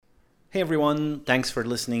Hey everyone, thanks for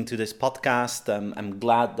listening to this podcast. I'm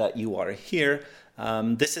glad that you are here.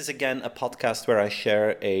 This is again a podcast where I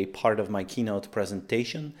share a part of my keynote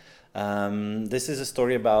presentation. This is a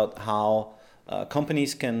story about how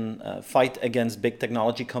companies can fight against big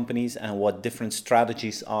technology companies and what different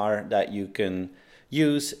strategies are that you can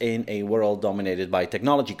use in a world dominated by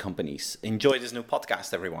technology companies. Enjoy this new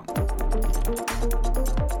podcast, everyone.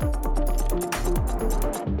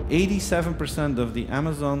 87% of the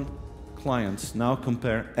Amazon clients now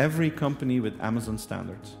compare every company with Amazon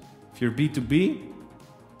standards. If you're B2B,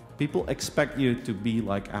 people expect you to be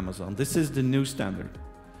like Amazon. This is the new standard.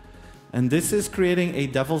 And this is creating a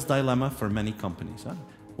devil's dilemma for many companies.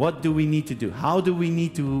 What do we need to do? How do we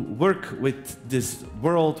need to work with this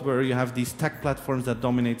world where you have these tech platforms that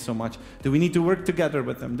dominate so much? Do we need to work together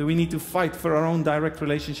with them? Do we need to fight for our own direct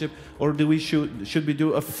relationship? Or should we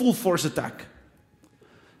do a full force attack?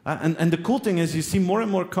 And the cool thing is you see more and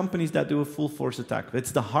more companies that do a full force attack.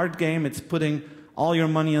 It's the hard game. It's putting all your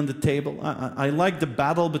money on the table. I like the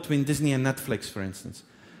battle between Disney and Netflix, for instance.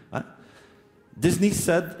 Disney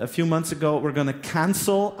said a few months ago, we're going to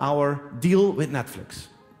cancel our deal with Netflix.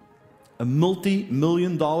 A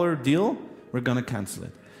multi-million-dollar deal, we're going to cancel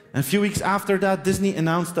it. And a few weeks after that, Disney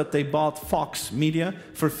announced that they bought Fox Media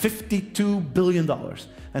for $52 billion.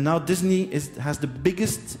 And now Disney has the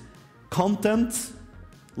biggest content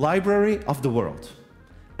library of the world.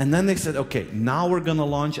 And then they said, okay, now we're going to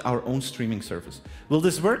launch our own streaming service. Will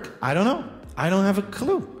this work? I don't know. I don't have a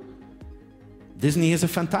clue. Disney is a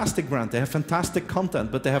fantastic brand. They have fantastic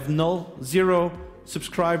content, but they have zero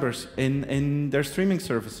subscribers in their streaming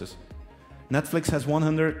services. Netflix has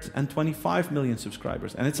 125 million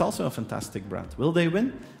subscribers, and it's also a fantastic brand. Will they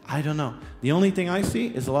win? I don't know. The only thing I see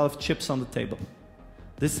is a lot of chips on the table.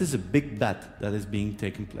 This is a big bet that is being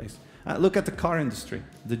taken place. Look at the car industry.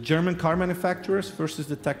 The German car manufacturers versus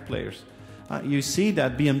the tech players. You see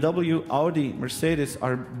that BMW, Audi, Mercedes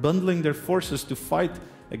are bundling their forces to fight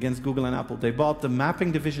against Google and Apple. They bought the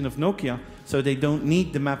mapping division of Nokia, so they don't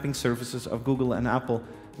need the mapping services of Google and Apple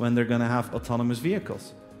when they're going to have autonomous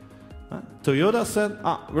vehicles. Toyota said,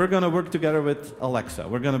 we're going to work together with Alexa.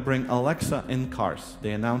 We're going to bring Alexa in cars.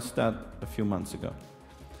 They announced that a few months ago.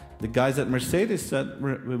 The guys at Mercedes said,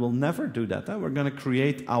 we will never do that. We're going to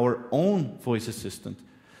create our own voice assistant.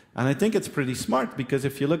 And I think it's pretty smart, because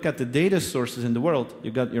if you look at the data sources in the world,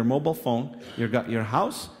 you've got your mobile phone, you've got your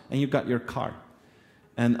house, and you've got your car.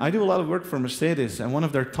 And I do a lot of work for Mercedes, and one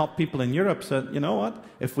of their top people in Europe said, you know what?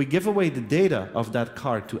 If we give away the data of that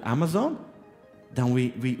car to Amazon, then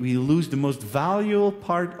we lose the most valuable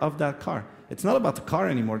part of that car. It's not about the car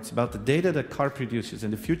anymore, it's about the data the car produces.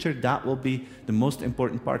 In the future, that will be the most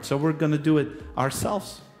important part. So we're going to do it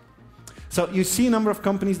ourselves. So you see a number of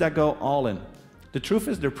companies that go all in. The truth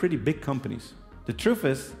is, they're pretty big companies. The truth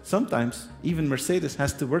is, sometimes even Mercedes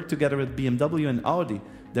has to work together with BMW and Audi,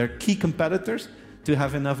 their key competitors, to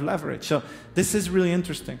have enough leverage. So this is really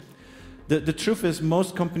interesting. The truth is,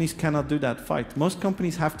 most companies cannot do that fight. Most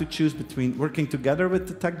companies have to choose between working together with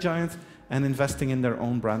the tech giants and investing in their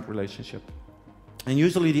own brand relationship. And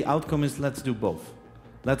usually the outcome is, let's do both.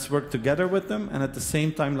 Let's work together with them, and at the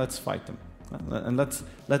same time, let's fight them. And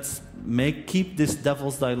let's keep this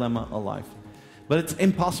devil's dilemma alive. But it's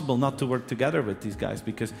impossible not to work together with these guys,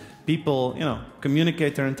 because people,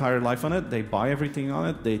 communicate their entire life on it. They buy everything on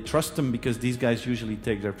it. They trust them because these guys usually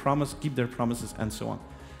take their promise, keep their promises, and so on.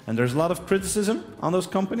 And there's a lot of criticism on those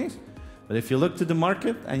companies. But if you look to the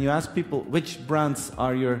market and you ask people which brands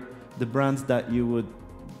are the brands that you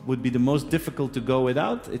would be the most difficult to go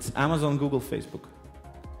without, it's Amazon, Google, Facebook.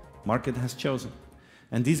 Market has chosen.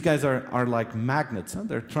 And these guys are like magnets.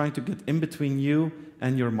 They're trying to get in between you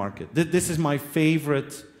and your market. This is my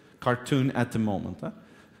favorite cartoon at the moment.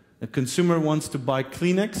 A consumer wants to buy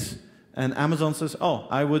Kleenex, and Amazon says, oh,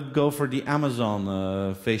 I would go for the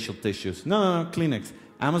Amazon facial tissues. No, Kleenex.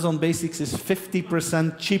 Amazon Basics is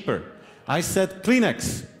 50% cheaper. I said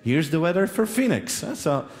Kleenex. Here's the weather for Phoenix.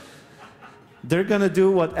 So they're going to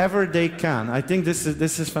do whatever they can. I think this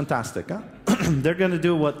is fantastic. They're going to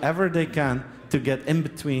do whatever they can to get in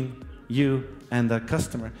between you and the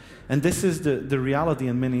customer. And this is the reality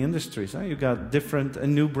in many industries. You got a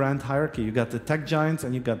new brand hierarchy. You got the tech giants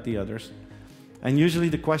and you got the others. And usually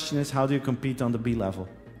the question is, how do you compete on the B level?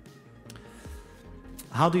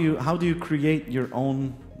 How do you create your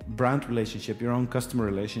own brand relationship, your own customer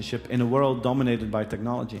relationship in a world dominated by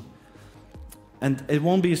technology? And it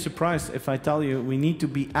won't be a surprise if I tell you we need to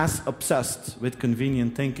be as obsessed with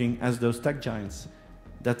convenient thinking as those tech giants.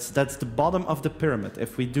 That's the bottom of the pyramid.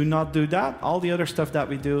 If we do not do that, all the other stuff that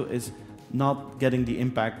we do is not getting the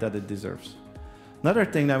impact that it deserves. Another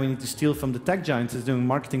thing that we need to steal from the tech giants is doing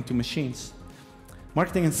marketing to machines.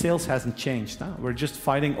 Marketing and sales hasn't changed. Huh? We're just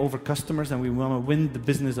fighting over customers, and we want to win the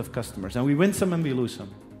business of customers. And we win some and we lose some.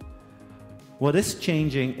 What is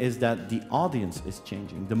changing is that the audience is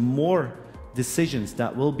changing. The more decisions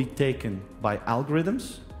that will be taken by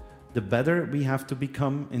algorithms, the better we have to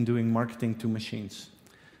become in doing marketing to machines.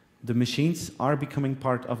 The machines are becoming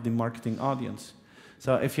part of the marketing audience.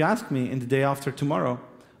 So if you ask me in the day after tomorrow,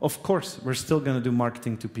 of course, we're still going to do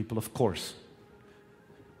marketing to people, of course.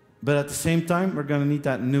 But at the same time, we're going to need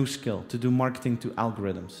that new skill to do marketing to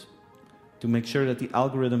algorithms, to make sure that the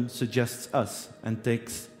algorithm suggests us and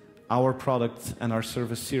takes our product and our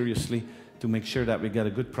service seriously, to make sure that we get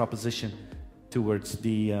a good proposition towards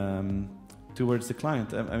the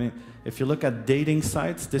client. I mean, if you look at dating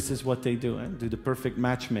sites, this is what they do, do the perfect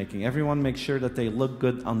matchmaking. Everyone makes sure that they look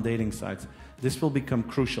good on dating sites. This will become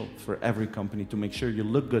crucial for every company, to make sure you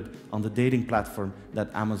look good on the dating platform that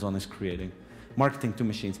Amazon is creating. Marketing to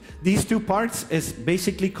machines. These two parts is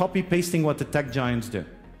basically copy-pasting what the tech giants do.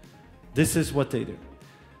 This is what they do.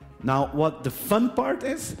 Now, what the fun part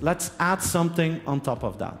is, let's add something on top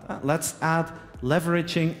of that. Let's add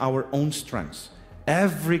leveraging our own strengths.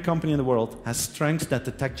 Every company in the world has strengths that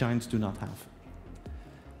the tech giants do not have.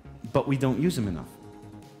 But we don't use them enough.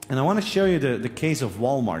 And I want to show you the case of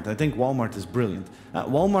Walmart. I think Walmart is brilliant.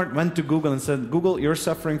 Walmart went to Google and said, Google, you're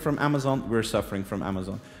suffering from Amazon, we're suffering from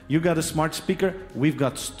Amazon. You got a smart speaker, we've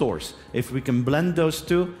got stores. If we can blend those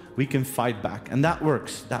two, we can fight back. And that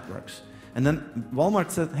works, that works. And then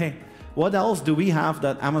Walmart said, hey, what else do we have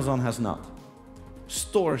that Amazon has not?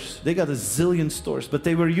 Stores. They got a zillion stores, but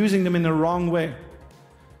they were using them in the wrong way.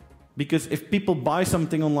 Because if people buy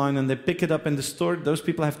something online and they pick it up in the store, those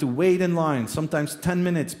people have to wait in line, sometimes 10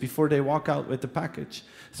 minutes before they walk out with the package.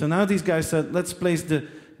 So now these guys said, let's place the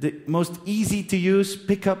most easy to use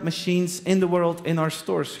pickup machines in the world in our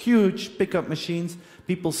stores. Huge pickup machines.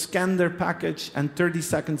 People scan their package and 30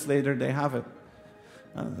 seconds later they have it.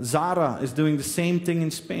 Zara is doing the same thing in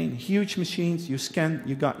Spain. Huge machines, you scan,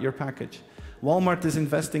 you got your package. Walmart is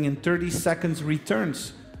investing in 30 seconds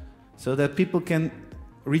returns so that people can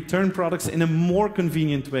return products in a more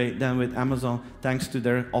convenient way than with Amazon, thanks to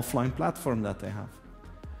their offline platform that they have.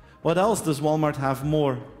 What else does Walmart have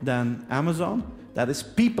more than Amazon? That is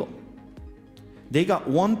people. They got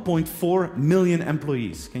 1.4 million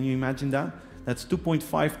employees. Can you imagine that? That's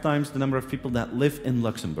 2.5 times the number of people that live in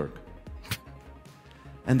Luxembourg.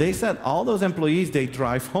 And they said all those employees, they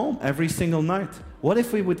drive home every single night. What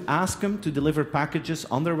if we would ask them to deliver packages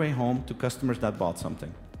on their way home to customers that bought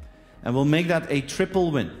something? And we'll make that a triple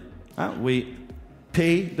win. We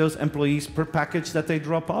pay those employees per package that they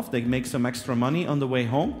drop off. They make some extra money on the way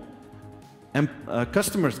home. And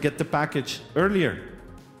customers get the package earlier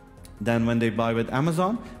than when they buy with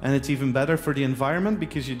Amazon. And it's even better for the environment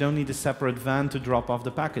because you don't need a separate van to drop off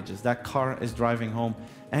the packages. That car is driving home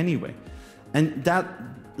anyway. And that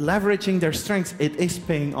leveraging their strengths, it is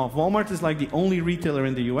paying off. Walmart is like the only retailer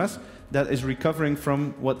in the US that is recovering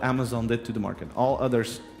from what Amazon did to the market. All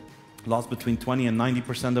others lost between 20 and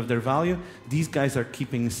 90% of their value. These guys are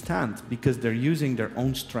keeping a stand because they're using their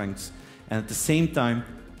own strengths. And at the same time,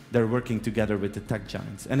 they're working together with the tech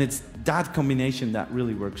giants. And it's that combination that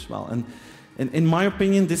really works well. And in my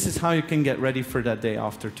opinion, this is how you can get ready for that day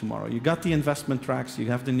after tomorrow. You got the investment tracks, you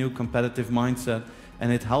have the new competitive mindset,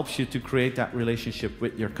 and it helps you to create that relationship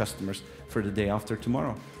with your customers for the day after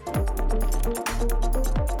tomorrow.